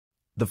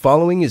The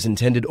following is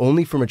intended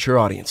only for mature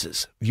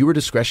audiences. Viewer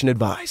discretion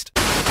advised.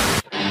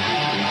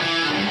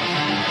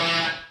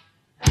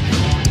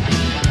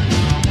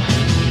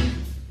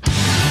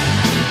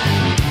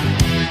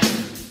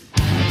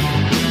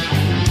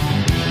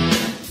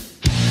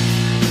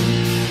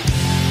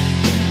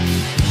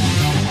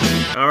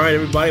 All right,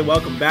 everybody,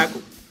 welcome back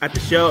at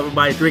the show.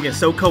 Everybody drinking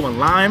SoCo and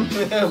lime.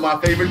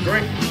 My favorite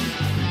drink.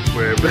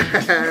 We're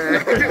back.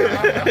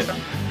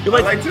 I'd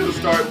like to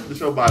start the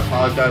show by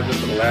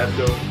apologizing for the last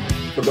show.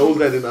 For those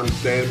that didn't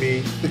understand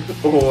me,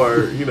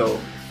 or,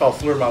 if I'll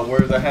slur my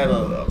words, I had,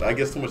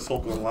 too much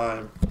SoCo and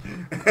lime.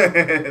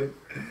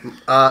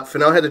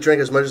 Fennell had to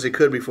drink as much as he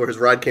could before his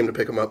ride came to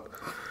pick him up.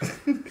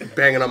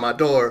 Banging on my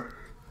door.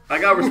 I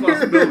got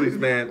responsibilities,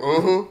 man.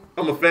 Mm-hmm.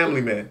 I'm a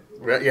family man.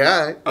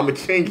 Yeah. I'm a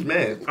changed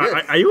man.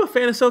 Are you a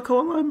fan of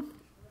SoCo and lime?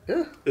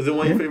 Yeah. Is it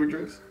one of your favorite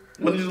drinks?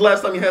 When was the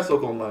last time you had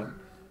SoCo and lime?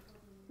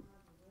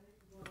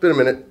 It's been a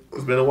minute.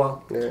 It's been a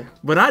while. Yeah.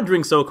 When I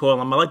drink SoCo and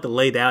lime, I like to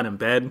lay down in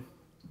bed.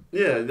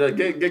 Yeah,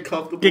 get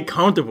comfortable. Get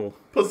comfortable.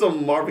 Put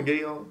some Marvin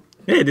Gaye on.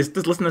 Yeah, just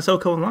listen to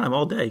SoCo and lime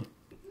all day.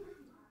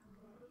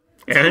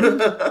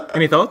 Aaron,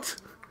 any thoughts?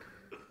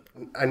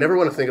 I never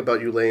want to think about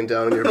you laying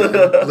down in your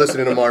bed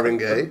listening to Marvin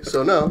Gaye,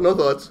 so no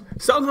thoughts.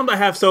 Sometimes I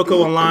have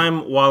SoCo and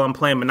lime while I'm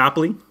playing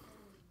Monopoly.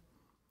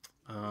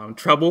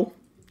 Trouble.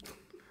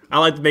 I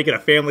like to make it a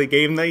family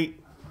game night.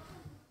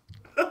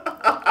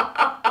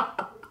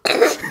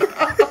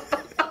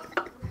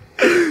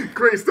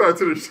 Great start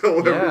to the show,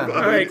 everybody.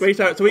 All right, great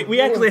start. So we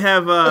actually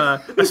have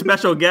a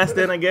special guest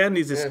in again.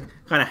 He's just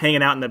kind of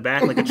hanging out in the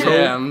back like a troll.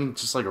 Yeah, I'm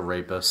just like a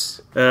rapist.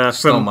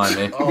 Don't mind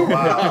me. Oh,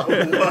 wow.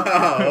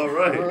 Wow. All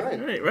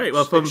Right.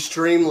 Well, from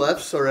extreme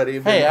lefts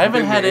already. Hey, I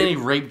haven't had any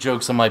rape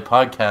jokes on my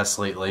podcast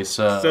lately,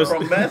 so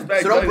From Matt's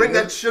Bad So don't bring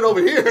that shit over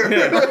here.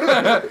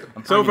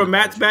 So from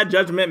Matt's Bad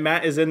Judgment,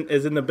 Matt is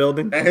in the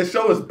building. And his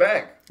show is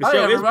back. The Hi,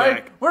 show is everybody.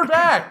 back. We're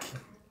back.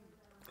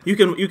 You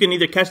can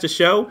either catch the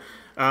show,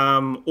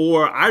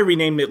 or I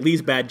renamed it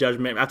Lee's Bad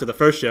Judgment after the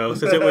first show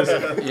since it was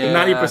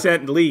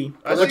 90% Lee,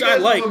 which I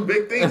like. Doing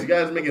big things. You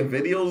guys making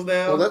videos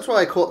now. Well, that's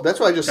why I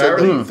just said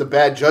the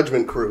Bad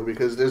Judgment crew,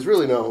 because there's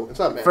really it's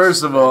not Matt's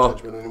First of Bad all,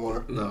 Judgment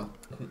anymore. No.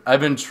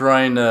 I've been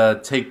trying to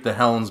take the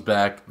helms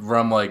back, where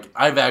I'm like,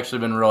 I've actually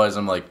been realizing,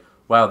 I'm like,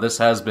 wow, this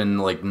has been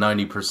like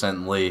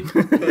 90% Lee.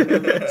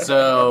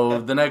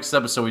 So the next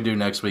episode we do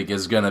next week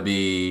is going to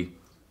be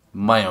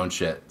my own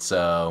shit.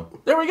 So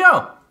there we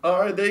go. All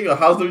right, there you go.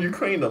 How's the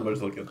Ukraine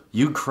numbers looking?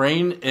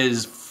 Ukraine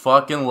is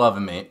fucking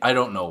loving me. I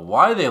don't know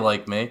why they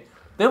like me.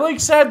 They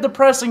like sad,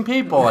 depressing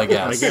people, I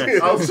guess.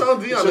 I was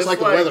telling Dion, It's just like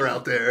the weather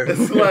out there.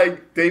 It's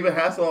like David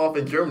Hasselhoff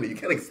in Germany. You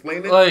can't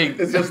explain it. Like,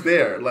 it's just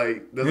there.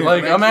 Like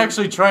I'm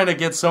actually trying to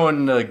get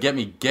someone to get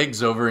me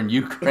gigs over in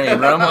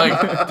Ukraine. But I'm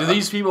like, do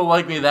these people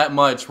like me that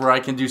much where I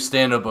can do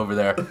stand-up over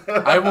there?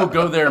 I will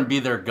go there and be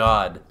their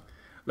god.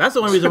 That's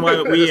the only reason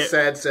why we... It's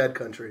a sad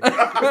country.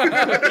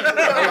 Exactly.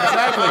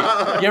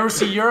 You ever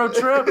see Euro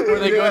Trip where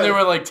they go there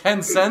with like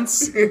 10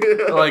 cents?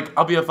 They're like,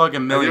 I'll be a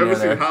fucking millionaire.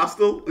 Have you ever seen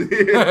Hostel?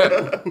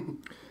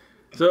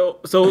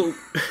 So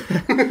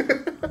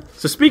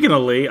speaking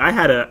of Lee, I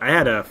had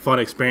a fun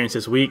experience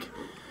this week.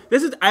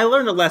 I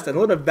learned a lesson. I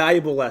learned a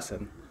valuable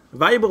lesson. The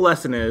valuable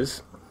lesson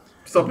is...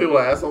 Some people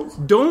are assholes.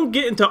 Don't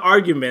get into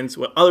arguments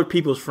with other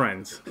people's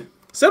friends.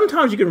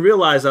 Sometimes you can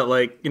realize that,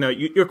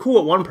 you're cool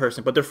with one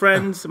person, but their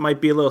friends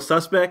might be a little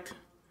suspect.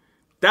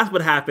 That's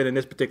what happened in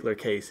this particular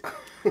case.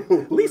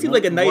 Lee seemed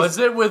like a nice... Was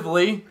it with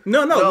Lee?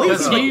 No, Lee.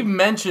 Because he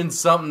mentioned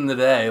something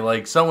today,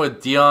 like something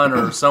with Dion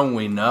or someone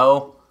we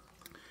know.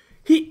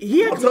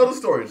 He had... Tell the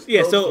stories.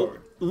 Yeah,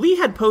 Lee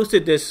had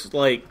posted this,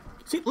 Lee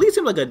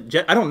seemed like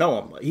I don't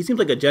know him. He seems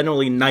like a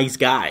generally nice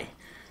guy.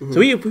 Mm-hmm. So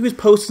he was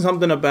posting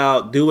something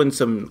about doing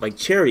some,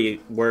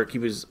 charity work. He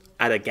was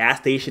at a gas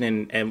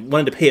station and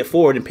wanted to pay it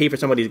forward and pay for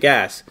somebody's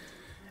gas.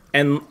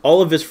 And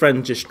all of his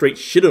friends just straight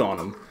shitted on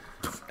him.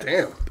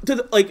 Damn.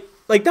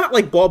 Not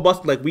like ball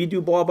busting like we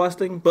do ball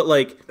busting, but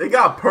they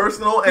got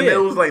personal and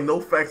there was no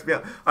facts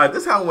behind. All right,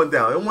 this is how it went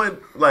down. It went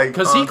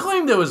because he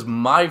claimed it was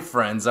my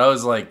friends. I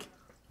was like,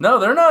 no,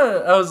 they're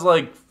not. I was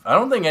like, I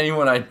don't think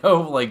anyone I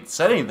know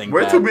said anything.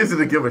 We're bad. too busy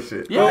to give a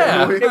shit.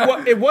 Yeah,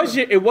 it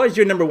was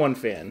your number one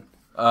fan.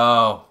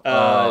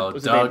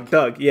 Doug.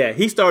 Doug, yeah,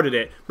 he started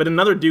it, but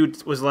another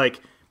dude was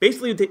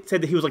basically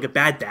said that he was a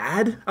bad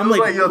dad. I'm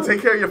like, yo,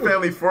 take care of your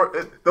family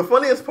first. The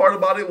funniest part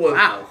about it was,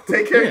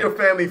 take care of your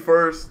family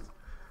first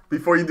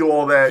before you do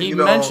all that. He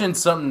mentioned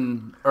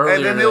something earlier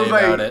and then today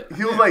about it.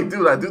 He was like,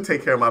 dude, I do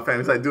take care of my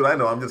family. He's like, dude, I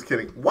know, I'm just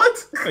kidding.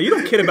 What? Oh, you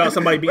don't kid about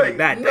somebody being a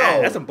bad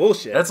dad. That's some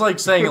bullshit. That's like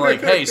saying,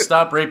 hey,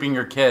 stop raping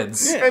your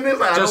kids. Yeah. And it's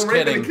like, just I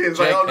don't kidding. rape the kids.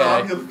 Like, oh, no,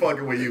 I'm just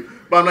fucking with you.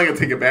 But I'm not going to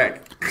take it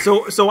back.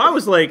 So I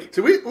was like...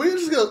 So we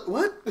just go,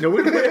 what? No,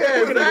 we're gonna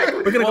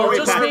go right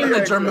just back. mean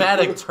the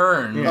dramatic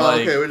turn,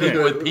 okay, with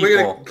people.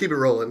 We're going to keep it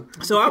rolling.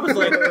 So I was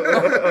like...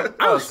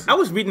 I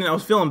was reading and I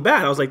was feeling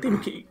bad. I was like,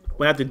 damn,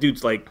 when after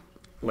dudes like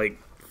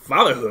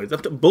fatherhood,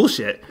 that's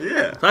bullshit.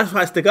 Yeah. So that's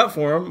why I stick up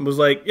for him. Was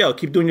like, yo,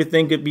 keep doing your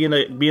thing, being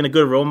a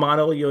good role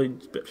model.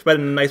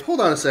 Spreading a nice...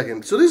 Hold on a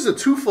second. So this is a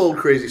twofold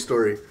crazy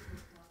story.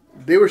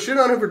 They were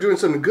shitting on him for doing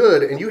something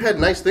good, and you had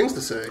nice things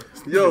to say.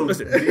 Yo,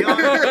 Dion,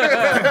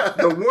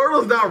 the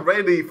world is not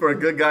ready for a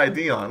good guy,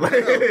 Dion.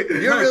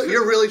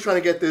 You're really trying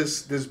to get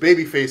this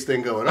baby face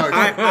thing going, aren't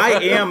you?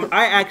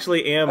 I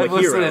actually am I've a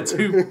hero. listened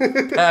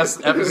to 2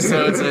 past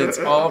episodes, and it's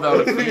all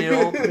about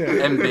appeal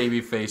and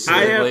babyface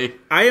lately.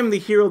 I am the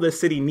hero this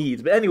city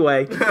needs. But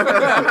anyway,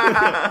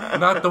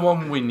 Not the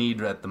one we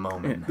need at the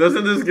moment.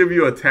 Doesn't this give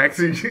you a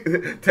taxi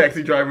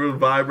driver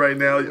vibe right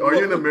now? Are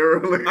you in the mirror?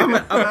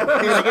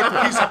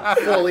 He's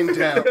falling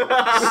down.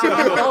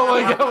 Oh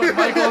my God, with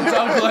Michael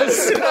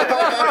Douglas.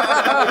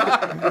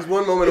 He's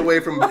one moment away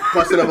from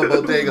busting up a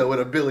bodega with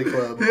a billy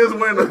club. He is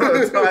wearing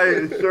a tie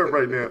and shirt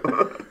right now.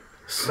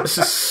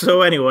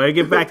 so anyway,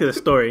 get back to the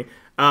story.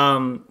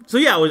 So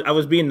yeah, I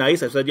was being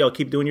nice. I said, "Yo,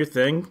 keep doing your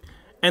thing."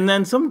 And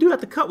then some dude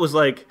at the cut was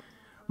like,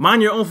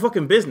 "Mind your own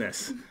fucking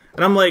business."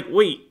 And I'm like,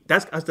 "Wait, I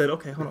said,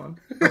 okay, hold on."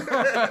 Wait,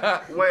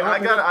 I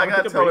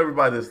gotta tell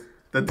everybody this.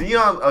 The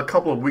Dion a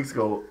couple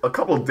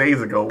of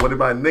days ago, what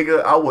about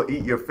nigga? I will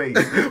eat your face.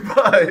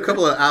 But A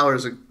couple of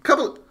hours,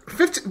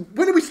 15.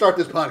 When did we start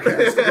this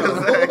podcast?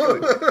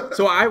 exactly.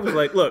 So I was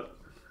like, "Look,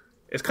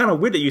 it's kind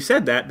of weird that you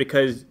said that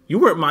because you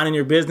weren't minding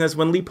your business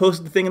when Lee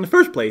posted the thing in the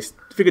first place.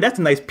 I figured that's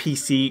a nice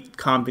PC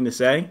calm thing to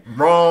say."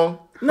 Wrong.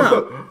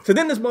 No. So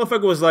then this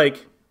motherfucker was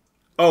like,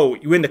 "Oh,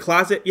 you in the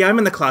closet?" "Yeah, I'm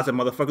in the closet,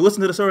 motherfucker.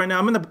 Listen to the story right now.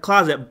 I'm in the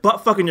closet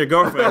butt fucking your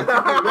girlfriend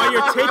while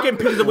you're taking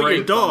pictures with your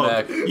Great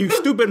dog. comeback. You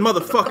stupid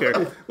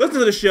motherfucker. Listen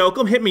to the show.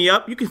 Come hit me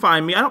up. You can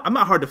find me. I'm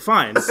not hard to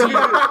find.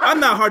 I'm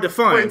not hard to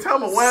find. Wait, tell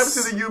me what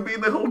happened to you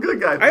being the whole good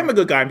guy? I am a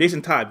good guy. I'm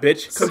Jason Todd,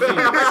 bitch. Come see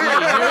me.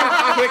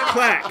 Click,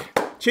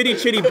 clack. Chitty,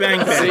 chitty, bang,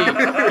 bang.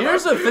 See,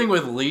 here's the thing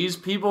with Lee's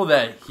people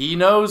that he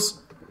knows.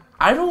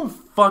 I don't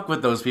fuck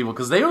with those people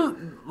because they are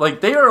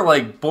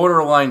like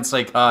borderline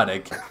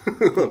psychotic.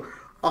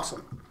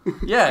 Awesome.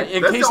 Yeah,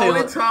 in That's case the they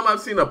only time I've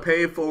seen a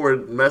pay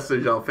forward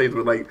message on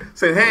Facebook, like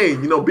saying, "Hey,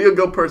 be a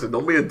good person,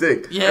 don't be a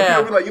dick." Yeah. And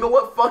people be like, "You know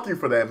what? Fuck you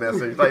for that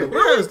message." Like, Yeah,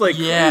 it's like,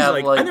 Yeah,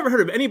 crazy. like- I never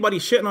heard of anybody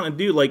shitting on a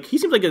dude. Like, he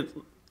seems like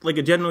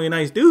a genuinely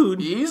nice dude.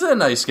 he's a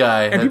nice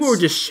guy, And people were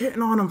just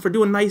shitting on him for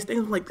doing nice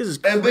things. I'm like, this is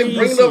and crazy. then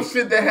bringing up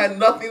shit that had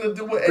nothing to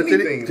do with But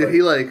anything. did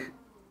he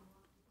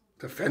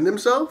defend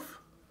himself?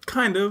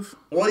 Kind of.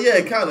 Well,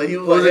 yeah, kind of. He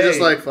was Or was like, it just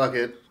 "Hey, like, fuck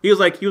it? He was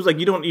like,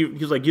 you don't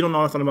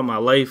know nothing about my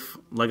life.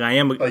 Like I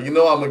am. like,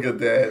 I'm a good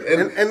dad."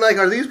 And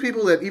are these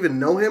people that even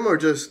know him or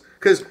just...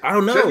 Because I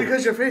don't know. Just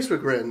because your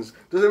Facebook friends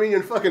doesn't mean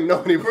you fucking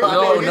know anybody.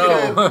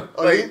 No.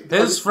 Like,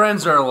 His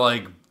friends are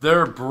like,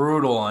 they're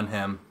brutal on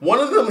him. one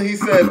of them, he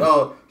said,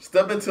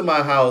 "Step into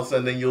my house,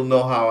 and then you'll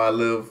know how I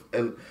live."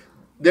 And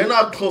they're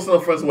not close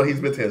enough friends where he's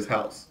been to his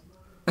house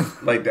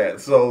like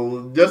that.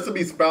 So just to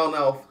be spouting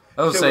out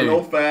was shit saying-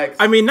 with no facts.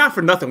 I mean, not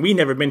for nothing. We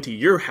never been to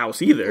your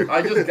house either.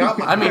 I just got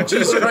my. I mean,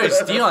 Jesus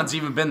Christ, Dion's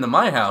even been to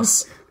my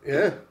house.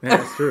 Yeah. Yeah,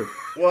 that's true.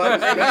 Well, I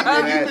just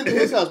got You've been to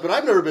his house, but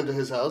I've never been to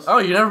his house. Oh,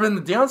 you never been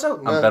to Dion's house?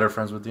 I'm better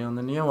friends with Dion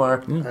than you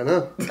are. I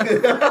know.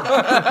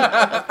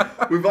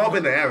 We've all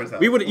been to Aaron's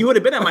house. You would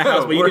have been at my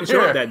house, but you We're didn't show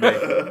up here.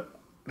 that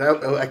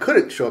day. I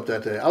couldn't show up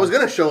that day. I was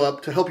going to show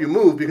up to help you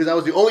move because I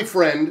was the only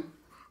friend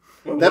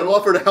that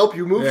offered to help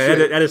you move Yeah,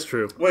 shit. that is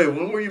true. Wait,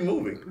 when were you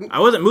moving? I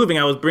wasn't moving.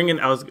 I was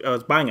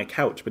buying a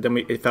couch, but then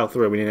it fell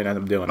through. We didn't end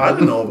up doing I it.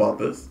 didn't know about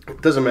this.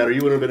 Doesn't matter.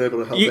 You wouldn't have been able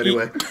to help You-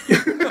 anyway.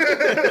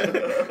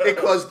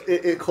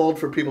 It called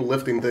for people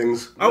lifting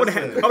things. I would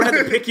have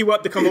to pick you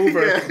up to come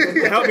over,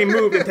 help me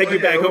move, and take you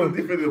back It was home.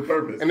 defeating the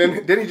purpose. And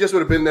then he just would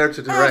have been there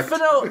to direct.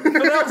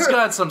 Fennell's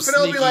got some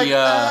Fennell be sneaky,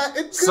 like,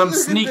 it's some good,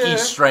 sneaky yeah.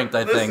 strength,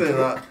 I think.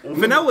 Listen,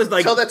 Vanilla was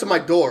like, Tell that to my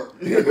door,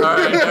 All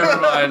right,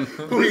 never mind.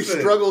 who he Listen.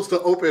 struggles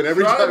to open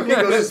every Try time he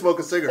to- goes to smoke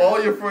a cigarette.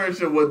 all your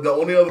furniture with the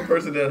only other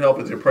person that help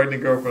is your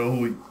pregnant girlfriend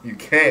who you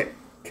can't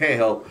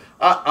help.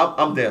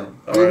 I'm down.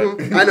 All right.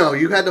 Mhm. I know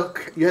you had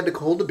to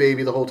hold the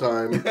baby the whole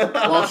time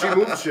while she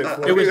moved shit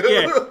for it was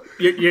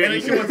you. And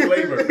then she went to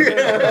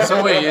labor.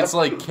 So wait, it's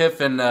like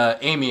Kif and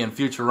Amy in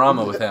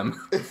Futurama with him.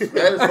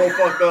 That is so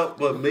fucked up,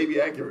 but maybe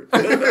accurate.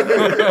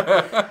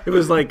 It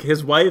was like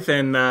his wife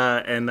and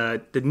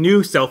the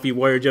new selfie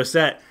warrior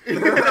Josette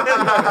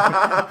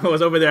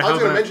was over there. I was going helping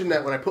to her. mention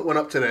that when I put one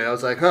up today. I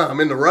was like, I'm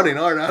in the running,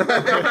 aren't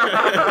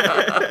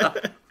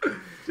I?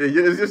 Yeah,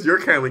 it's just your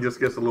camera just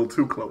gets a little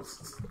too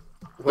close.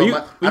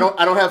 Well, I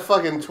don't have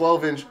fucking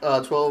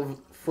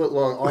 12-foot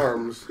long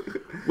arms.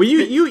 Well,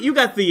 you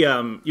got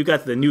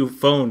the new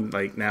phone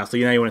like now, so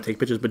you want to take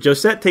pictures. But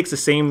Josette takes the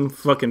same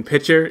fucking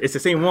picture. It's the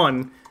same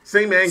one.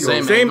 Same angle.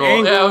 Same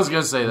angle. Yeah, I was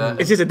gonna say that.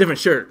 It's just a different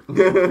shirt.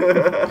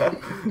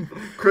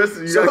 Chris,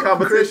 you got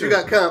competition. Chris, you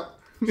got comp.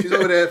 She's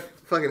over there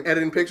fucking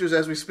editing pictures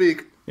as we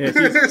speak. Yeah,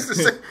 It's the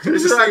same, You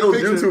it's the should have same those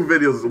picture. YouTube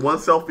videos, one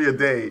selfie a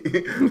day,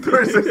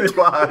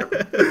 365,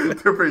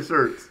 different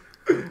shirts.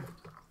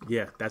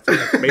 Yeah, that's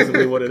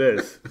basically what it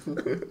is.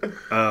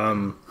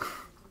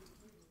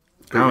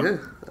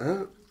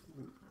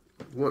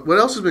 What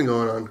else has been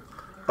going on?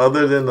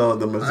 Other than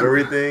the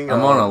Missouri thing,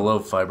 I'm on a low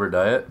fiber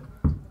diet.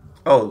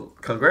 Oh,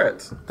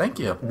 congrats! Thank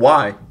you.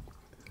 Why? You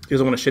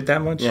doesn't want to shit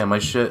that much. Yeah, my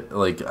shit,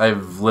 like,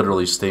 I've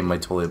literally stained my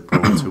toilet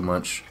bowl too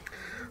much.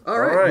 All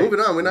right, moving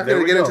on. We're not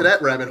going to get into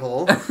that rabbit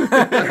hole.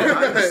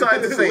 I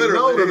decided to say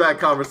no to that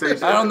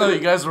conversation. I don't know. You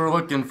guys were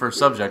looking for a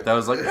subject. I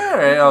was like, all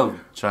right, I'll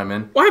chime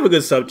in. Well, I have a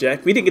good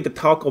subject. We didn't get to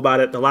talk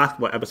about it the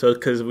last episode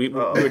because it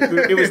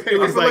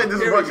was like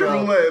this is Russian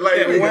roulette.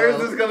 Like, where is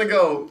this gonna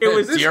go? It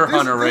was Deer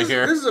Hunter right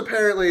here. This is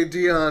apparently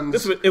Dion's.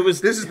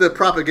 This is the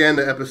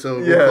propaganda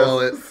episode. We'll call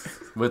it.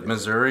 With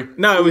Missouri?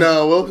 No,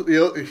 he'll get to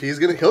it.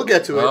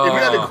 If you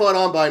haven't caught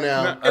on by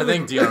now, I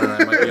think Dion and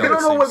I might be on the same side. You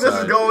don't know where this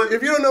is going.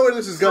 If you don't know where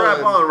this is going,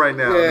 strap on right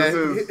now.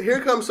 Yeah,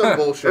 here comes some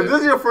bullshit. If this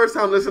is your first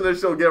time listening to the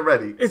show, get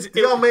ready.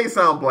 Dion may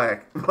sound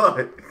black,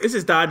 but this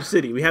is Dodge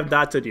City. We have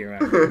Dodge City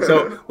around here.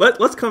 So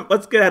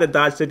let's get out of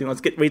Dodge City and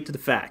let's get right to the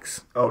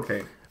facts.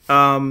 Okay.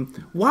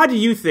 Why do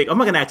you think? I'm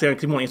not gonna ask Aaron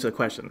because he won't answer the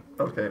question.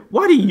 Okay.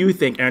 Why do you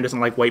think Aaron doesn't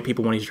like white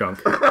people when he's drunk?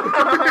 You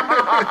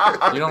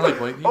don't like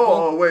white people?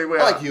 Oh, wait.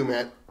 I like you,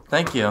 Matt.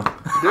 Thank you.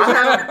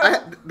 I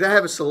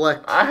have a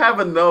select. I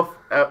have enough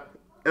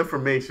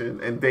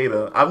information and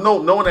data. I've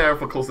known Aaron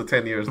for close to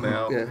 10 years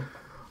now. Yeah.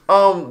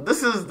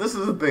 This is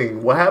the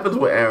thing. What happens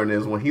with Aaron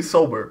is when he's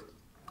sober,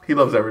 he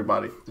loves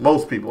everybody.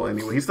 Most people,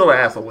 anyway. He's still an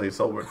asshole when he's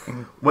sober.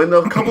 When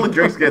a couple of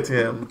drinks get to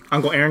him,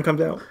 Uncle Aaron comes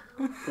out.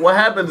 what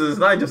happens is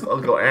not just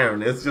Uncle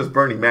Aaron. It's just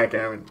Bernie Mac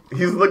Aaron.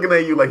 He's looking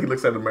at you like he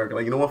looks at America.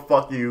 Like, you know what?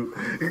 Fuck you.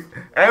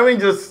 Aaron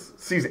just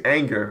sees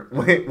anger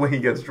when he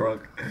gets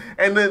drunk.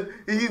 And then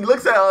he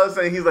looks at us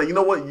and he's like, you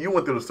know what? You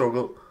went through the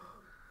struggle,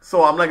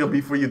 so I'm not going to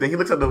be for you. Then he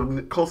looks at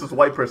the closest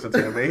white person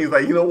to him and he's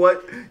like, you know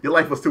what? Your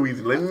life was too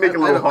easy. Let me make it a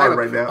little hard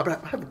right now.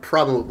 I have a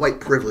problem with white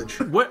privilege.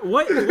 What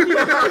do you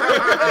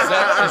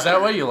Is that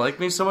why you like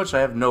me so much? I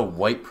have no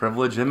white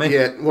privilege in me?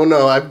 Yeah, well,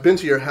 no, I've been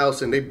to your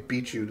house and they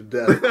beat you to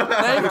death.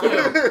 Thank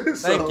you.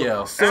 Thank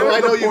you. So I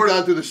know you've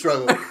gone through the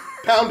struggle.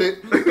 Pound it.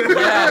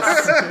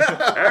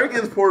 Yes. Aaron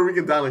gets Puerto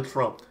Rican Donald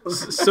Trump.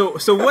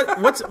 So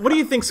what do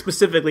you think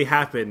specifically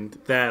happened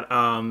that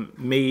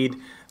made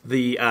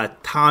the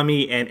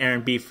Tommy and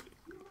Aaron beef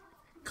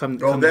come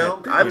down?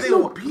 I think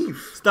no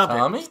beef. Stop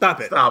Tommy?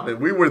 it.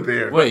 We were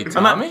there. Wait,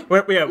 Tommy?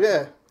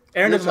 Yeah.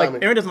 Aaron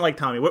doesn't like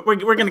Tommy.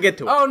 We're gonna get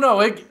to it. Oh no!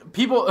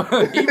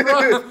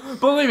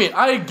 Believe me,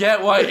 I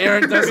get why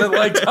Aaron doesn't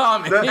like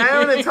Tommy. The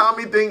Aaron and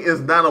Tommy thing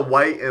is not a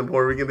white and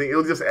Puerto Rican thing. It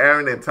was just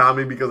Aaron and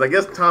Tommy because I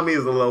guess Tommy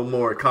is a little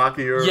more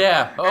cockier.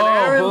 Yeah.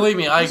 Aaron, Believe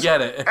me, I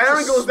get it.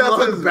 Aaron goes down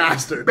to his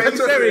bastard.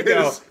 There we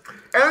go.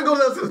 Aaron goes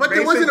down to his But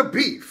there wasn't a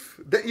beef.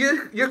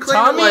 You're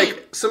claiming Tommy,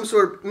 like some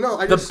sort of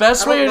the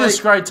best way to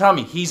describe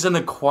Tommy, he's an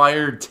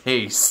acquired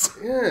taste.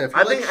 Yeah,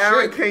 I think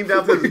Aaron came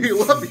down to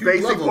his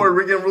basic him. Puerto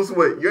Rican rules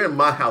with you're in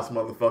my house,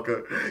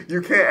 motherfucker.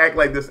 You can't act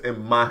like this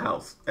in my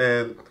house.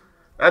 And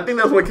I think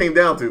that's what it came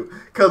down to.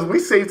 Because we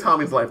saved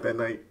Tommy's life that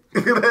night.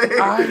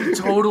 I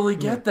totally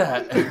get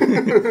that.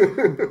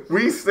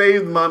 We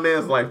saved my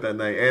man's life that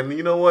night. And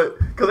you know what?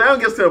 Because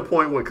Aaron gets to a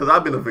point where, because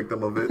I've been a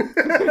victim of it.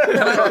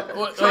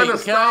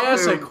 Can I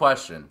ask a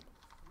question?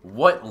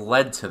 What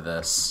led to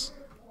this?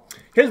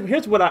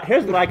 Here's what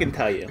I can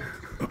tell you.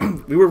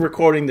 We were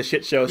recording the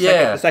shit show,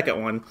 the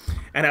second one,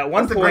 and at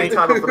one That's point, a great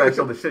title for that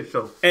show, the shit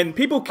show. And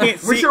people can't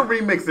see. We should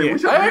remix it. Yeah. We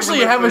should I actually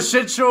have a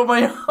shit show of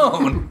my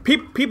own.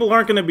 People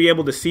aren't going to be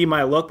able to see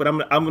my look, but I'm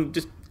gonna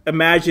just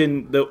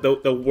imagine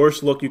the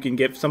worst look you can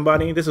give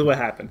somebody. This is what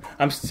happened.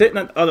 I'm sitting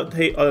on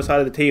the other side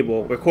of the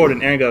table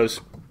recording. Aaron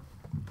goes.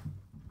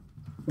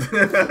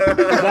 Wasn't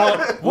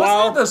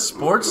that the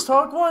sports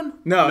talk one?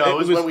 No, it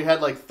was when we had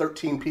like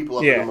 13 people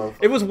up in the month.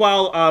 It was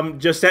while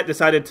Josette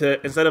decided to,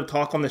 instead of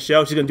talk on the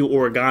show, she's gonna do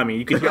origami.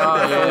 You could hear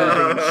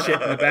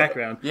shit in the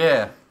background.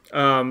 Yeah.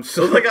 So it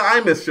was like an I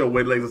Miss show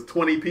where like there's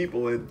 20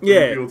 people and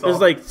people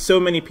there's like so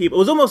many people. It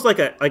was almost like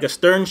a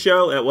Stern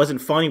show that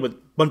wasn't funny with a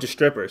bunch of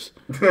strippers.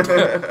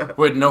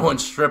 With no one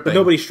stripping.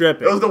 Nobody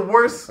stripping. It was the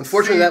worst.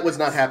 Unfortunately, that was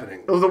not happening.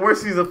 It was the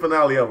worst season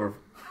finale ever.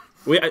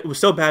 It was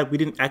so bad we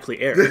didn't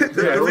actually air it.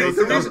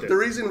 The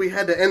reason we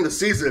had to end the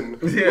season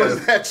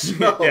was that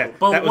show. Yeah,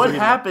 but what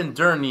happened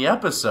during the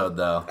episode,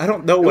 though? I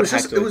don't know what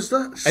happened. The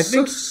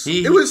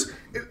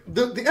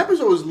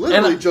episode was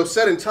literally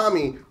Josette and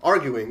Tommy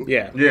arguing.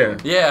 Yeah.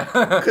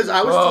 Because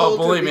I was told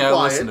to be quiet,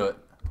 I listened to it.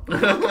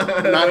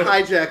 not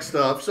hijack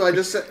stuff. So I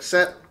just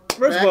sat.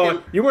 First of all,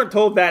 you weren't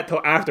told that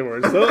till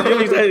afterwards. So no.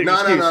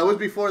 It was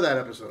before that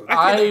episode.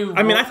 I say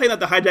not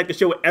to hijack the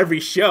show with every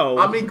show.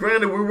 I mean,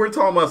 granted, we were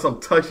talking about some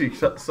touchy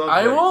subjects.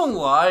 I won't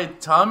lie.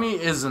 Tommy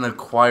is an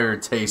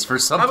acquired taste for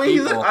some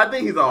people. I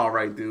think he's all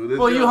right, dude.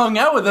 Well, you hung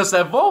out with us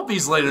at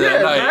Volpe's later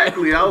that night.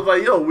 Exactly. I was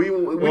like, yo, we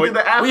did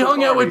the after We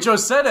hung party. out with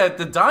Josette at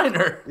the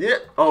diner. Yeah.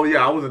 Oh,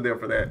 yeah, I wasn't there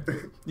for that.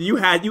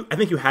 I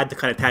think you had to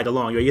kind of tag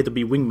along. You had to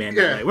be wingman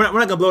that night. We're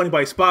not gonna blow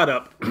anybody's spot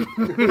up.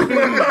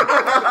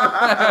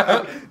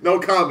 No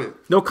comment.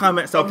 No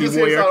comment, selfie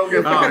warrior.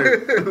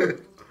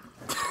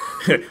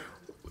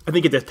 I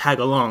think you just tag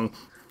along.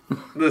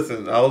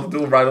 Listen, I was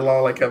doing right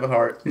along like Kevin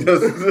Hart.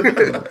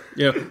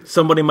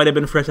 Somebody might have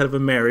been fresh out of a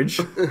marriage.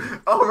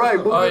 All right,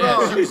 moving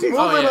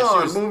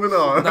on. Moving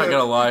on. I'm not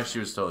gonna lie, she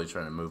was totally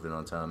trying to move it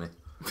on Tommy.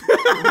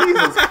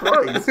 Jesus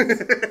Christ.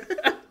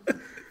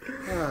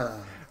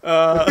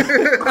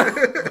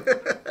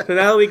 So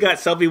now we got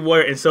Selfie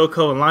Warrior and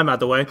SoCo and Lime out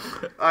the way.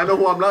 I know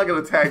who I'm not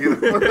gonna tag in.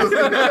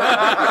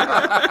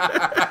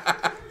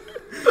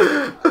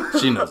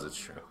 She knows it's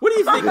true. What do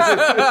you think?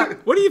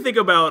 What do you think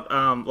about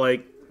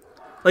like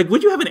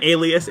would you have an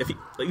alias if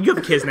you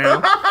have kids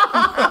now?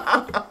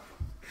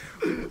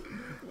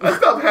 I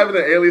stopped having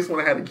an alias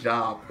when I had a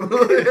job.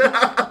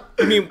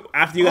 I mean,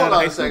 after you got Hold out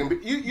on of a high school.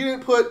 second. You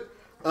didn't put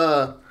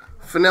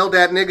Fennell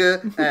that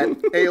nigga at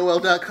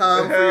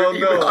AOL.com for your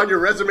email on your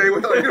resume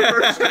on your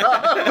first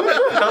job.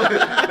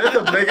 That's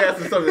a big ass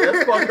assumption.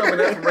 That's fucked up and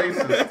that's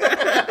racist.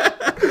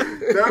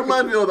 That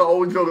reminds me of the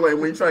old joke, like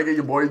when you try to get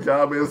your boy a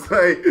job and it's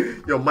like,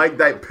 yo, Mike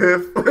Dyke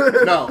Piff.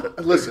 No,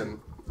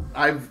 listen.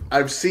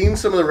 I've seen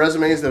some of the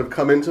resumes that have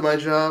come into my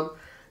job,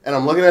 and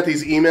I'm looking at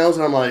these emails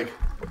and I'm like,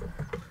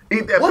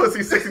 Eat that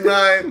pussy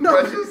 69.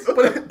 no, Precious.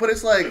 but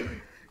it's like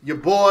your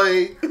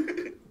boy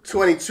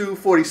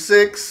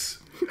 2246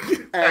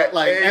 at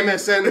like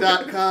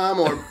MSN.com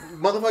or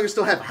motherfuckers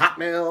still have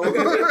Hotmail.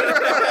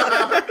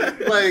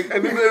 Like,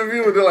 And then the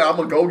review, they're like, I'm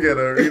a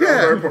go-getter, Yeah.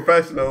 very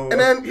professional. and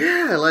then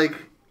like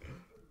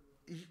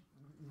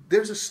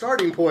there's a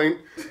starting point,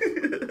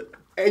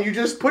 and you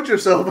just put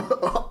yourself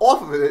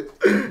off of it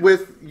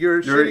with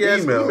your shitty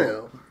ass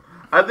email.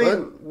 I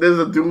think there's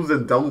a do's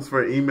and don'ts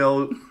for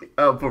email,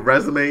 for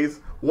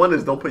resumes. One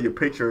is don't put your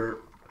picture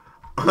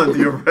on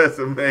your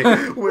resume.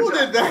 Who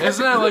did that?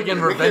 Isn't that like in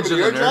Revenge of the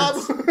your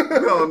Nerds? job?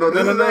 No,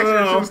 this is actually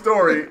a true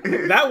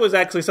story. That was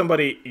actually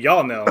somebody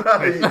y'all know,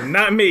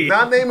 not me.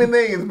 Not naming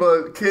names,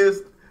 but kids,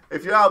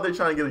 if you're out there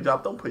trying to get a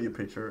job, don't put your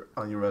picture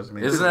on your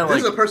resume. Isn't that This like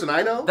is a person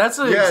I know? that's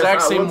the Yes,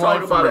 exact I same will talk line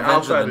about from it Revenge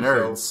outside of the the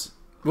show.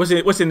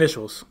 Nerds? What's the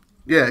initials?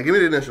 Yeah, give me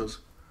the initials.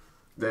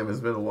 Damn, it's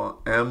been a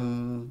while.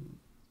 MM.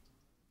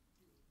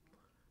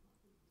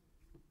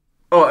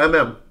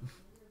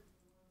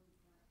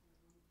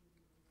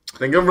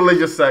 Think of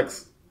religious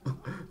sects.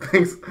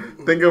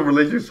 Think of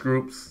religious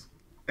groups.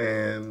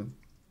 And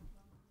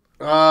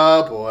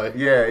Oh boy.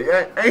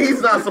 yeah, and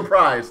he's not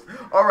surprised.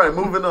 All right,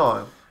 moving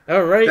on.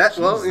 All right.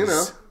 Well, you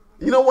know,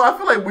 You know what? I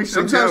feel like we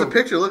should sometimes do. a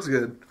picture looks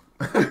good.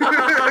 And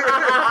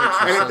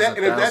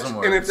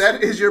if that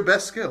is your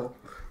best skill,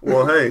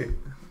 Well, hey.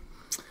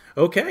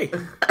 Okay.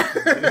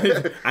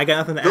 I got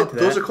nothing to add to that.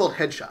 those are called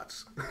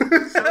headshots.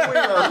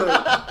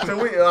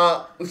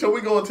 Shall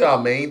we go into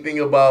our main thing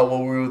about what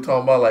we were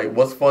talking about, like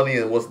what's funny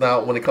and what's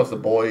not when it comes to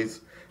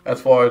boys,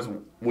 as far as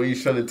what you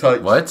shouldn't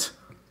touch? What?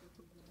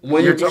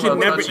 When You're you're talking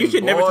talking about you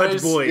should never touch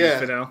boys? boys,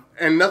 Yeah, you know.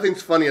 and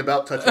nothing's funny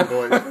about touching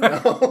boys.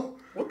 No.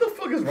 what the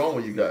fuck is wrong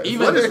with you guys?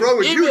 Even- What is wrong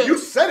with you? even- You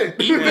said it.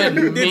 Even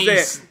did say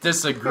Mace it.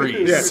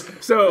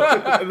 disagrees. So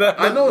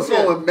I know it's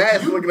wrong with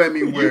Matt looking at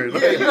me weird.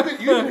 Yeah,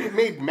 you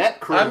made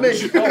Matt cringe. I made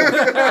jokes. I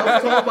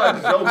was talking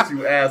about jokes,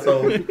 you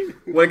asshole.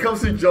 When it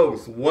comes to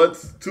jokes,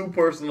 what's too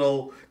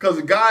personal?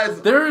 Because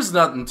guys, There is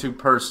nothing too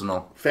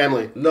personal.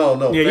 Family.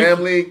 no, Yeah,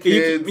 family,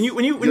 kids, when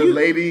you your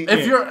lady.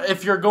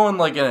 If you're going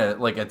like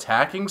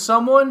attacking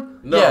someone,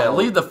 No. yeah,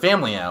 leave the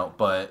family out.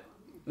 But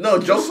No,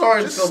 jokes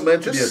aren't still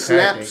meant to be Just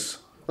attacking. snaps,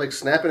 like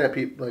snapping at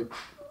people,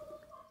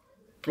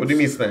 What do you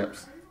mean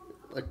snaps?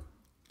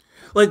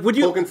 like, would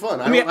you? poking fun.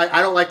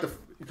 I don't like the.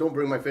 Don't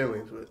bring my family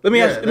into it. Let me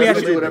Yeah, ask. Let me that's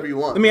ask Do you. whatever you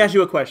want. Let me ask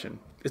you a question.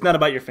 It's not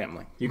about your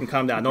family. You can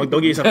calm down. Don't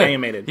get yourself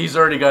animated. he's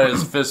already got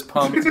his fist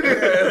pumped,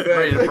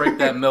 ready to break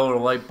that Miller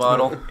Lite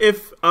bottle.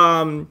 If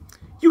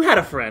you had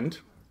a friend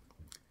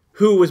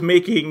who was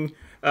making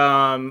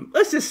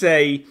let's just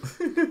say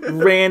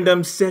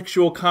random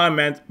sexual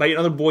comments by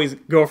another boy's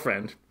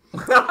girlfriend,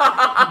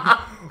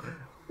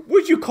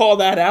 would you call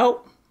that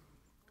out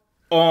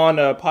on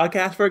a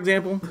podcast, for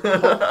example?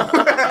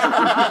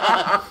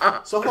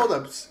 So hold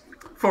up.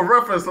 For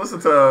reference, listen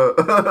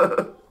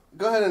to.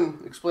 Go ahead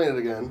and explain it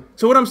again.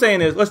 So what I'm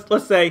saying is,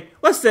 let's say,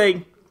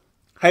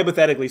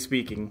 hypothetically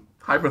speaking,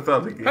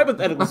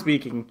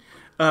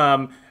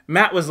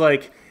 Matt was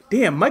like,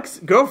 "Damn, Mike's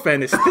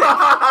girlfriend is thick."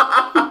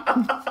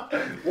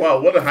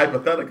 Wow, what a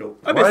hypothetical.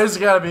 Why does it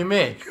gotta be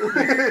me?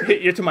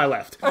 You're to my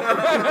left. Would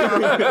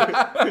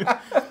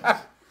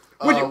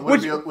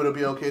it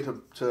be okay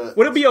to?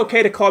 Would it be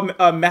okay to call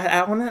Matt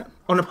out on that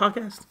on the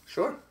podcast?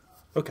 Sure.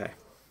 Okay,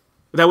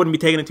 that wouldn't be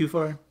taking it too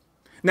far.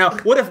 Now,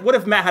 what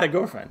if Matt had a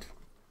girlfriend?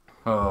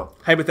 Oh,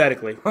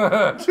 Hypothetically,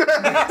 definitely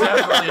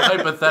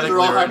hypothetically.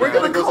 all Right We're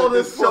now. gonna call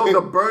this show the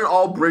Burn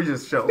All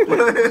Bridges show.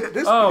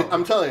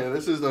 I'm telling you,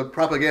 this is the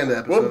propaganda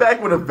episode. We're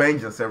back with a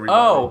vengeance, everybody.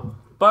 Oh,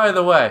 by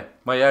the way,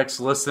 my ex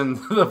listened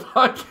to the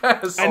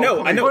podcast. I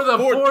know, for the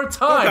fourth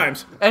time,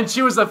 times. and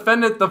she was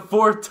offended the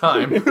fourth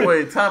time.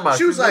 Wait, time out.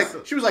 She was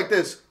like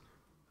this,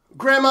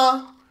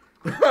 Grandma.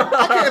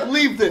 I can't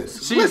believe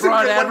this. She Listen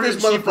brought to what this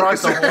she brought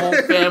the motherfucker whole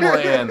said.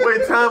 family in.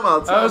 Wait, time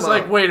out. I was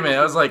like, wait a minute.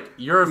 I was like,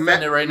 you're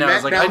offended right now. I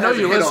was like, Matt I know now has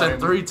you a hit on listened him.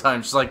 3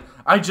 times. She's like,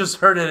 I just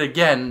heard it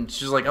again.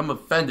 She's like, I'm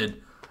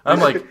offended. I'm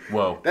like,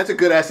 whoa. That's a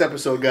good ass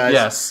episode, guys.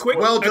 Yes. Quick-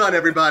 Well done,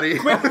 everybody.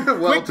 well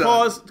quick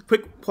done.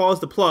 pause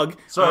to plug.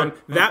 Sorry.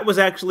 That was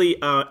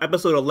actually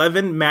episode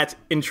 11. Matt's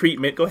in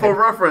treatment. Go For ahead.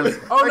 reference.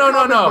 Oh,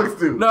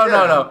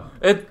 no.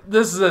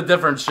 This is a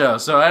different show,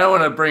 so I don't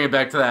want to bring it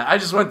back to that. I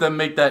just want to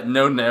make that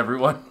known to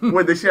everyone.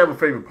 Wait, did she have a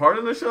favorite part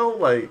in the show?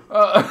 Like,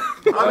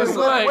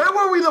 where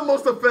were we the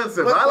most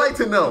offensive? I like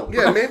to know.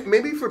 Yeah,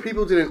 maybe for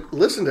people who didn't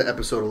listen to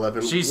episode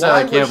 11. She said,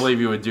 "I can't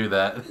believe you would do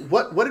that."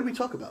 What did we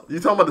talk about? You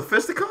talking about the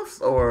fisticuffs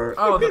or?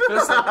 Oh,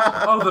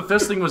 the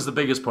fisting was the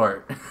biggest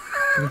part.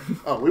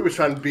 Oh, we were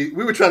trying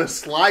to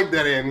slide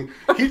that in.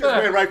 He just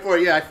ran right for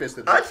it. Yeah, I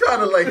fisted that. I tried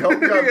to like help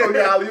you out throw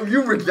your alley-oop.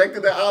 You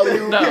rejected the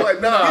alley-oop. No, You were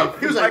like, no.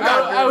 He was like,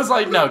 I was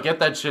like, no, get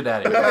that shit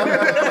out of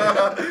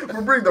here.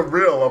 We'll bring the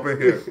real up in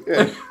here.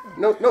 Yeah.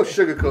 No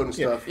sugarcoating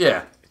stuff.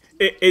 Yeah.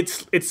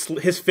 It's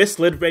his fist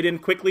slid right in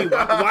quickly.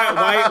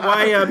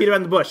 Why beat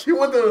around the bush? He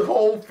went the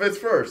whole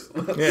fist first.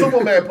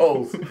 Superman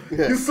pose.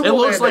 Yeah. It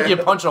looks like you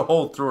punch a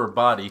hole through her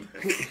body.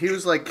 He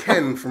was like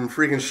Ken from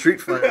freaking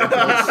Street Fighter.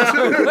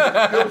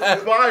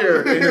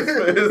 Fire in his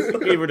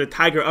fist. Gave her the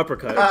tiger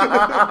uppercut.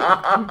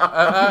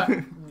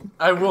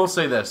 I will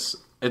say this.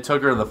 It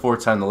took her the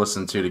 4th time to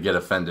listen to get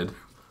offended.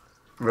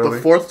 Really?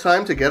 The 4th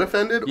time to get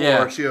offended?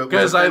 Yeah, Or she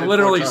because I offended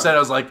literally 4 said, I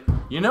times? was like,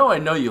 I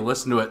know you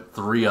listened to it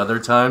 3 other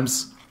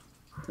times.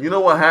 You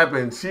know what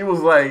happened? She was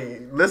like,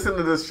 listen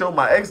to this show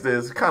my ex did.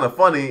 It's kind of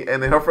funny.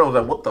 And then her friend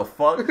was like, what the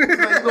fuck? She's like, you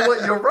know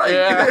what? You're right.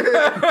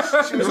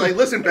 Yeah. She was like,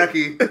 listen,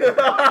 Becky,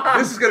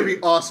 this is going to be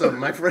awesome.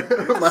 My friend.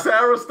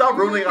 Sarah, stop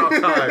ruining our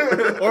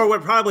time. Or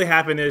what probably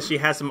happened is she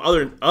had some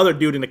other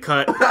dude in the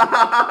cut.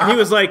 And he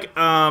was like,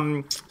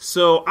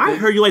 so I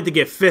heard you like to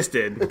get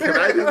fisted Can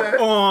I do that?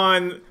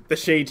 on the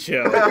Shade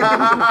Show.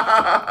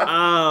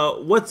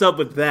 What's up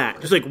with that?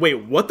 She's like,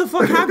 wait, what the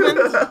fuck happened?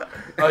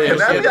 Oh, yeah, Can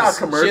that be our she had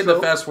commercial? to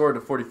fast forward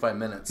to 45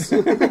 minutes.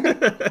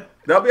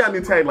 That'll be our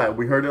new tagline.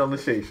 We heard it on the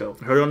Shade Show.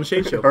 Heard it on the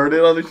Shade Show. Heard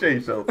it on the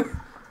Shade Show.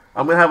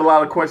 I'm going to have a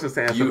lot of questions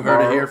to answer You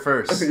tomorrow. heard it here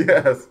first.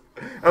 Yes.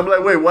 I'm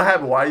like, wait, what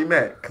happened? Why are you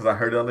mad? Because I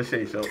heard it on the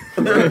Shade Show.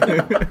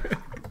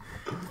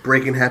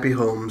 Breaking happy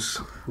homes.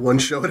 One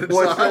show at a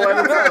One time. show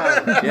at a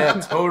time. Yeah,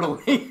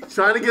 totally.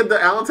 Trying to get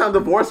the Allentown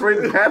divorce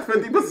rate past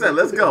 50%.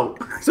 Let's go.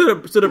 So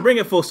to bring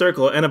it full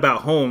circle and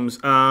about homes,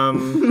 you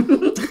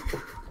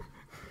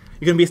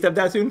gonna be a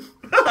stepdad soon?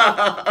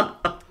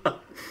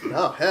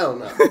 No, hell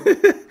no.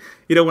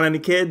 You don't want any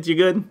kids? You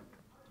good?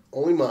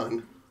 Only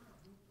mine.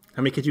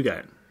 How many kids you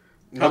got?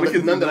 How many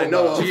kids None that I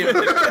know of.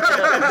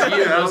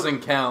 Gio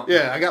doesn't count.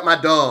 Yeah, I got my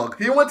dog.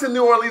 He went to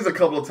New Orleans a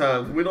couple of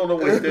times. We don't know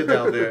what he did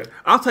down there.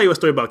 I'll tell you a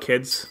story about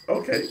kids.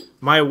 Okay.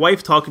 My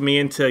wife talked me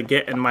into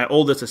getting my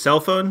oldest a cell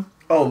phone.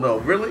 Oh, no.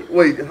 Really?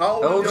 Wait,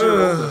 how old is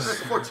your oldest?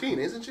 She's 14,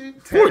 isn't she?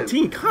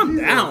 14, calm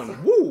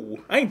down.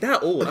 Woo, I ain't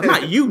that old. I'm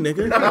not you,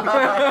 nigga.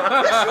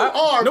 Yes, you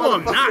are. No,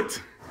 I'm motherfucker.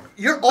 not.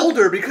 You're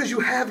older because you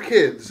have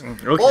kids.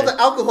 Okay. All the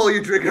alcohol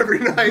you drink every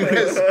night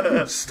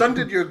has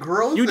stunted your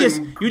growth. You just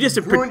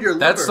ruined your liver.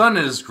 That son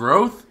is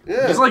growth?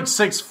 Yeah. He's like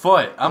 6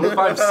 foot. I'm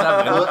 5'7".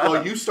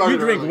 Well, you started. You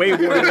drink early. way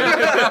more than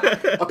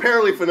that.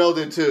 Apparently, Fennell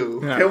did too.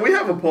 Can we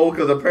have a poll?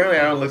 Because apparently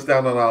Aaron looks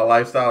down on our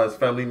lifestyle as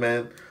family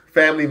men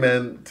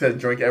to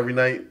drink every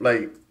night.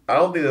 Like, I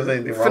don't think there's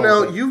anything wrong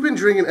Fennell, with it. you've been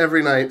drinking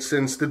every night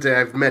since the day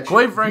I've met you.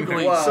 Quite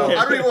frankly, Wow. So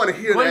I don't even want to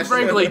hear quite that.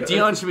 frankly,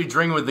 Dion should be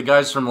drinking with the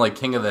guys from like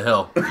King of the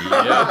Hill.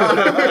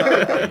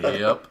 Yep.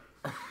 Yep.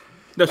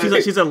 No,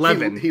 she's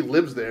 11. He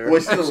lives there.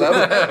 Well, she's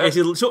 11? Yeah,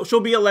 she'll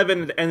be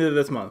 11 at the end of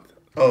this month.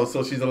 Oh,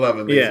 so she's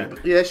 11, Yeah.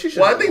 basically. Yeah, she should.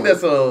 Well, I think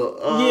that's a...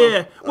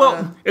 Yeah.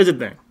 Well, here's the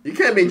thing. You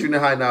can't be in junior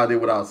high nowadays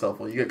without a cell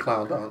phone. You get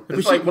clowned on.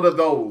 It's she- like one of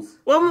those.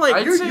 Well, I'm like,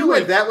 I'd say, You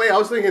went that way. I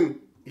was thinking,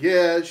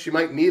 yeah, she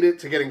might need it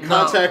to get in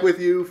contact with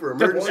you for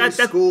emergency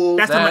That's- school.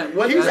 that's That-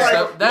 how He's that's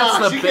like, that's nah,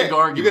 the she big can't.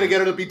 argument. You're gonna get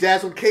her to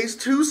bedazzled case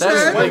too, That's the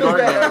sad. big When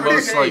does that argument in ever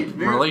most like change,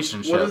 dude?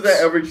 relationships. When does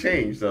that ever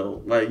change,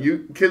 though? Like,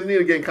 kids need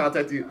to get in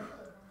contact with you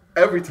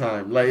every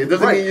time. Like, it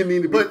doesn't mean you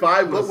need to be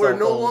 5 with But a we're cell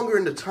no phone. longer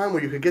in the time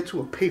where you could get to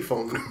a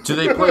payphone. Do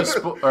they play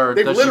sport or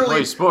They've does she literally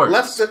play sports?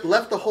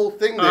 left the whole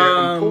thing there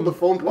and pulled the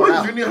phone part What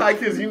out. junior high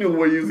kids you knew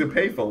were using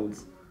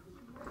payphones?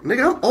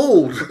 Nigga, I'm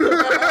old.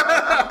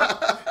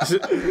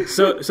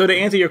 so to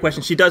answer your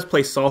question, she does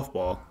play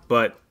softball,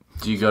 but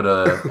Do you go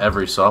to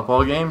every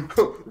softball game?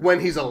 When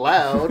he's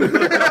allowed.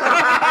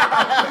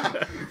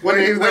 When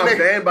he's not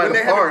banned by when the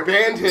they park.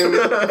 haven't banned him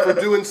for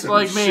doing some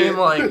Like shit. me,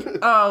 like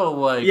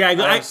Yeah, I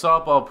I- have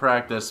softball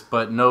practice,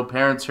 but no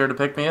parents here to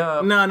pick me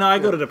up. no, I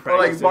go to the Or like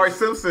practice. Bart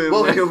Simpson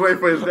Well, when he was waiting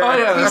for his dad. Oh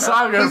yeah, the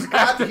soccer He's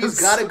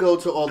practice. got to go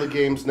to all the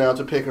games now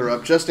to pick her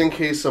up, just in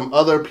case some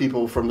other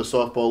people from the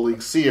softball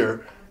league see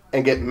her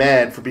and get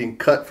mad for being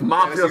cut from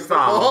Mafia fantasy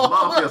style.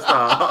 football. Mafia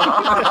style.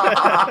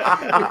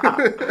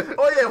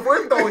 Oh yeah,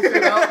 we're throwing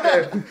shit out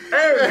there.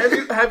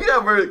 Aaron, have you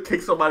ever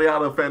kicked somebody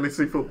out of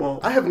fantasy football?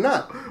 I have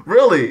not,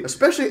 Really?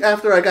 especially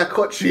after I got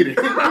caught cheating.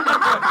 All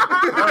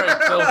right,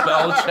 Bill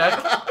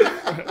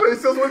Belichick. Wait,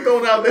 since we're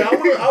throwing out there, I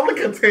want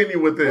to continue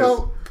with this.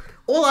 Well,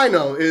 all I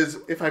know is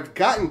if I've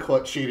gotten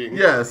caught cheating,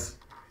 Yes.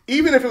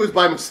 even if it was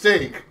by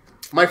mistake,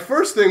 my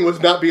first thing was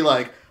not be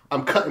like,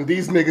 I'm cutting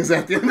these niggas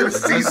at the end of the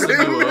Is this the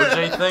season. new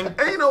OJ thing?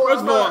 And you know what?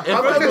 First of all, If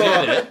I did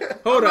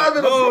it, Hold I'm not up,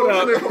 even hold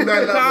approaching it up. from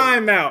that level.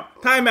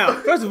 Time out.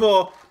 First of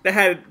all, that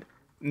had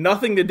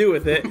nothing to do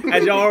with it,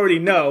 as y'all already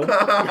know.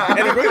 And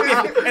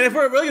if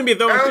we're really gonna be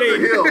throwing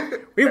shade,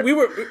 we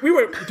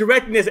were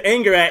directing this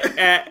anger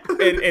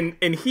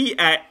and heat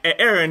at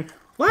Aaron.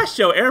 Last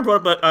show, Aaron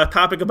brought up a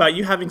topic about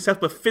you having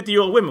sex with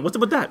 50-year-old women. What's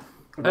up with that?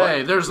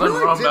 Hey, there's nothing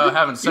wrong about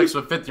having sex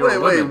with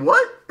 50-year-old women. Wait,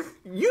 what?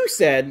 You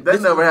said That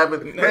never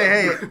happened.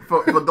 Hey,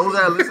 for those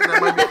that are listening,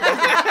 that might be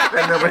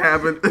that never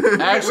happened.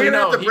 Actually,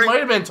 no, he might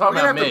have been talking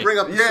about me.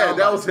 Yeah,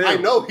 that was him. I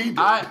know he did.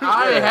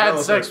 I had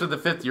sex with a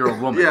 50-year-old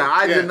woman. Yeah,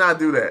 I did not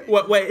do that.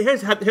 Wait,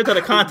 here's how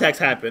the context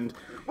happened.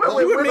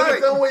 Wait, we're not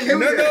done with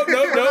you yet.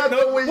 No.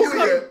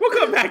 We'll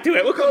come back to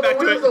it.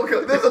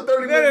 There's a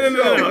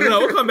 30-minute show.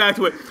 No. We'll come back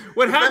to it.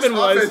 What happened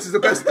was offense is the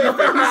best defense.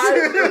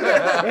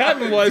 what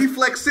happened was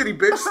Deflex City,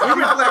 bitch.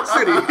 Deflex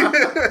City.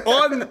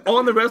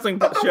 on the wrestling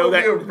show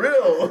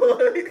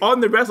On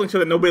the wrestling show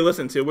that nobody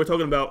listened to, we're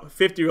talking about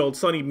 50-year-old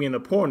Sonny being a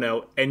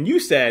porno, and you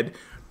said,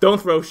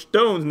 "Don't throw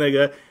stones,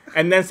 nigga,"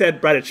 and then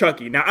said Bride of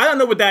Chucky. Now I don't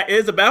know what that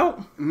is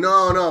about.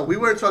 No, we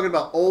weren't talking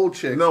about old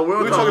chicks. No, we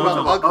were talking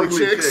about ugly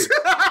chicks.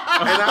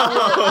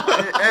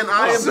 And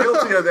I am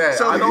guilty of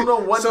that. I don't know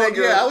what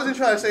nigga. Yeah, I wasn't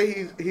trying to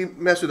say he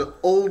messed with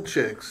old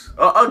chicks.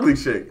 Ugly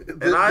chick.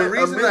 The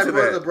reason I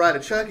brought up the Bride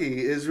of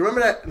Chucky is,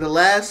 remember that the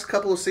last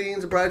couple of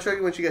scenes of Bride of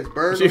Chucky when she gets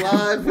burned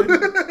alive?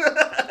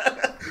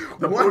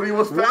 The booty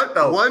was fat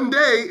though. One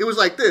day it was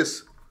like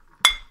this.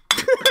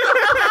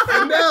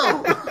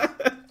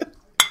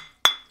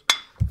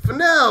 For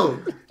now.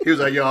 He was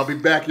like, "Yo, I'll be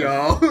back,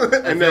 y'all."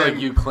 I feel like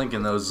you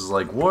clinking those is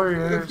like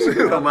warriors.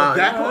 Come on.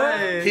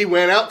 He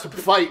went out to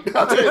fight.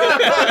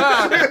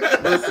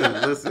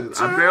 Listen.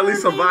 I barely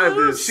survived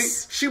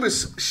this. She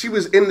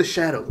was in the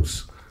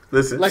shadows.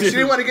 Listen. Like, she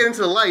didn't want to get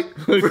into the light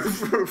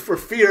for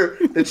fear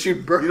that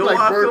she'd burn. You know why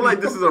I feel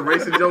like this is a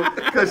racist joke?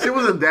 Because she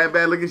wasn't that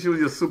bad looking. She was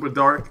just super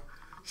dark.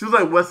 She was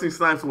like Wesley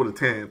Snipes with a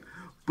tan.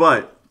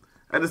 But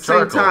at the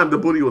same time, the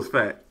booty was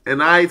fat.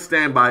 And I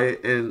stand by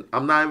it, and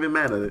I'm not even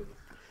mad at it.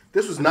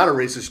 This was not a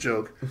racist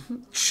joke.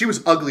 She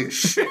was ugly as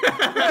shit.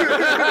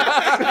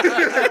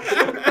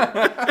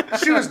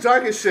 She was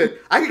dark as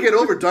shit. I could get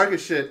over dark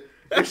as shit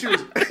if she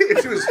was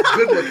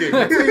good looking.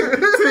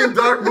 Team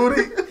dark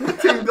booty.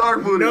 Team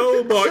dark booty.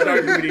 No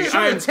dark booty.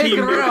 I'm taking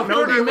her out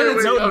 30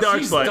 minutes ago.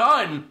 She's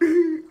done.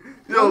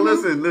 Yo,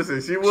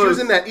 listen. She was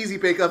in that easy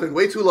bake oven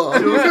way too long.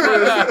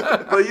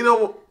 But you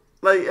know,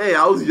 like, hey,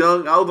 I was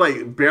young. I was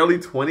like barely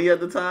 20 at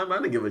the time. I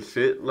didn't give a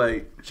shit.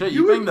 Like, shit,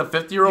 you banged the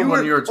 50-year-old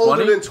when you were 20?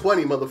 Older than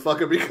 20,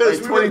 motherfucker,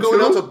 because like we were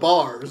going out to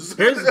bars.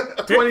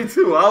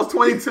 22. I was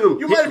 22.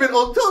 You might have been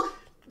old.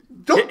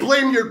 Don't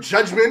blame your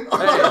judgment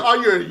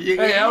on your...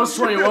 Hey, I was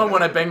 21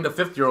 when I banged the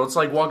 50-year-old. It's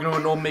like walking to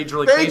an old Major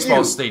League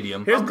Baseball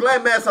stadium. I'm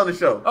glad Matt's on the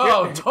show.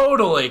 Oh,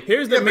 totally.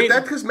 Here's the but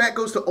that's because Matt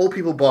goes to old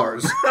people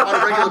bars on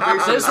a regular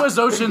basis. This was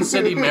Ocean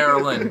City,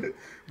 Maryland.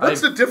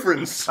 What's the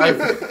difference? I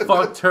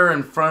fucked her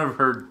in front of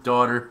her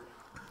daughter.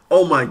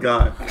 Oh my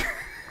god.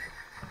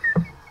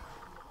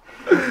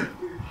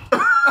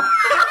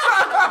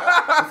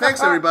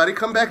 Thanks, everybody.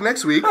 Come back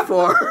next week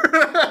for...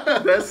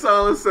 That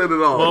silence said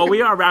it all. Well,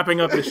 we are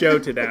wrapping up the show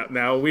today.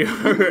 Now we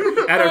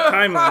are at our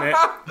time limit.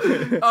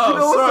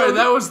 Sorry,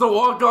 that was the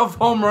walk-off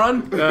home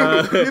run?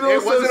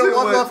 It wasn't a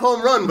walk-off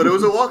home run, but it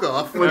was a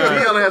walk-off. When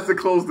Dion has to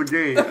close the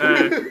game.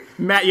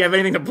 Matt, you have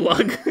anything to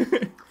plug?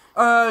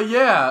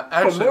 Yeah.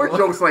 Actually, For more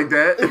jokes like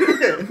that.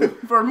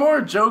 For more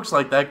jokes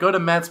like that, go to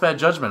Matt's Bad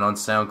Judgment on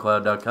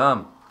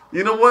SoundCloud.com.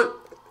 You know what?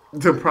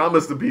 To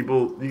promise the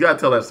people, you gotta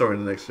tell that story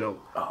in the next show.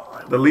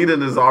 The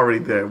lead-in is already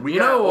there. We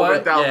got over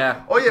 1,000.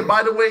 Yeah. Oh yeah,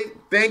 by the way,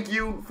 thank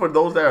you for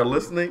those that are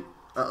listening.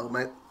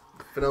 Man.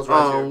 Fennell's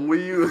right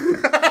here.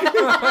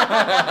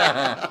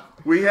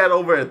 We had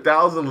over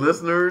 1,000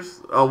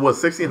 listeners.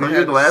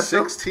 1,600 the last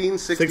show?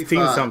 1665.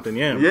 16 something,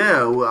 yeah.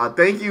 Yeah, well,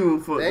 thank you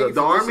for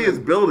the army is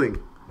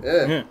building.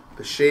 Yeah.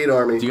 The Shade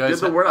Army. Do you guys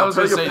Get the word out.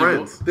 Tell your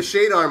friends. The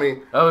Shade Army.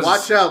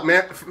 Watch out.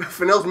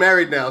 Fennell's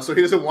married now, so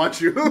he doesn't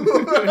want you.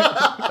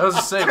 I was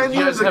just saying, 10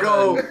 years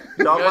ago,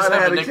 y'all might have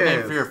had a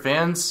nickname for your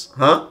fans?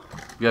 Huh?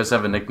 You guys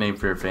have a nickname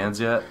for your fans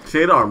yet?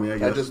 Shade Army, I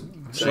guess.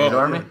 Shade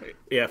Army?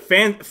 Yeah,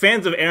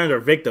 fans of Aaron are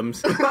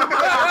victims. And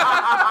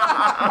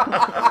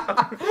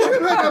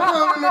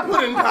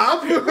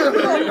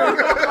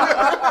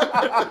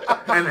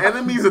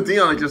enemies of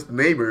Dion are just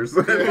neighbors.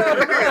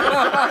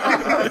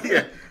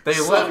 They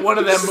let one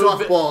of them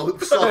move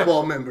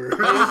softball member.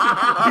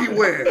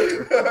 Beware.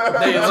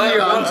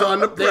 Dion's on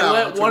the prowl. They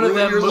let one of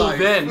them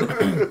move in.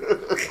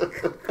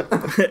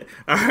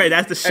 All right,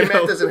 that's the show. And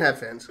Matt doesn't have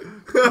fans.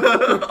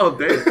 Oh,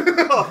 damn.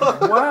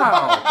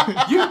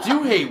 Wow. You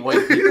do hate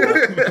white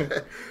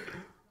people.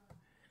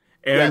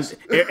 Aaron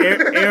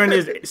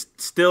is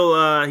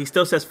still he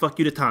still says fuck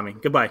you to Tommy.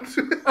 Goodbye.